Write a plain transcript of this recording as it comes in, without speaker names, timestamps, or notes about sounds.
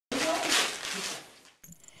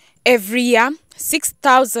Every year,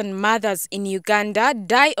 6,000 mothers in Uganda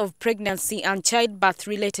die of pregnancy and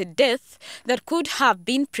childbirth-related death that could have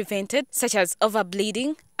been prevented, such as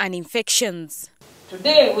overbleeding and infections.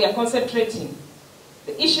 Today, we are concentrating.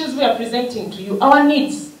 The issues we are presenting to you, our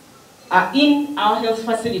needs are in our health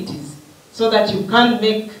facilities so that you can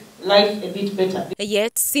make life a bit better.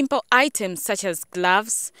 Yet, simple items such as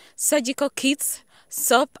gloves, surgical kits,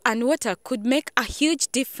 soap and water could make a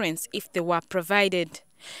huge difference if they were provided.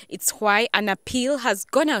 It's why an appeal has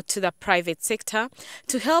gone out to the private sector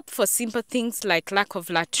to help for simple things like lack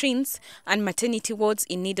of latrines and maternity wards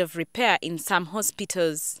in need of repair in some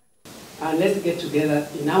hospitals. Let's get together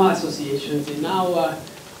in our associations, in our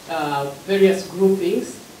various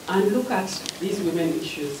groupings, and look at these women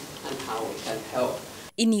issues and how we can help.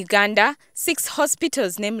 In Uganda, 6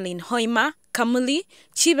 hospitals, namely in Hoima, Kamuli,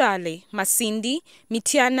 Chibale, Masindi,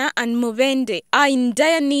 Mityana and Mubende, are in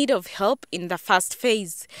dire need of help in the first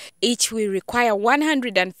phase. Each will require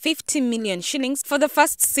 150 million shillings for the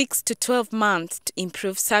first 6 to 12 months to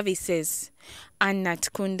improve services. Anna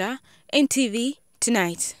Tkunda, NTV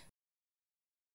Tonight.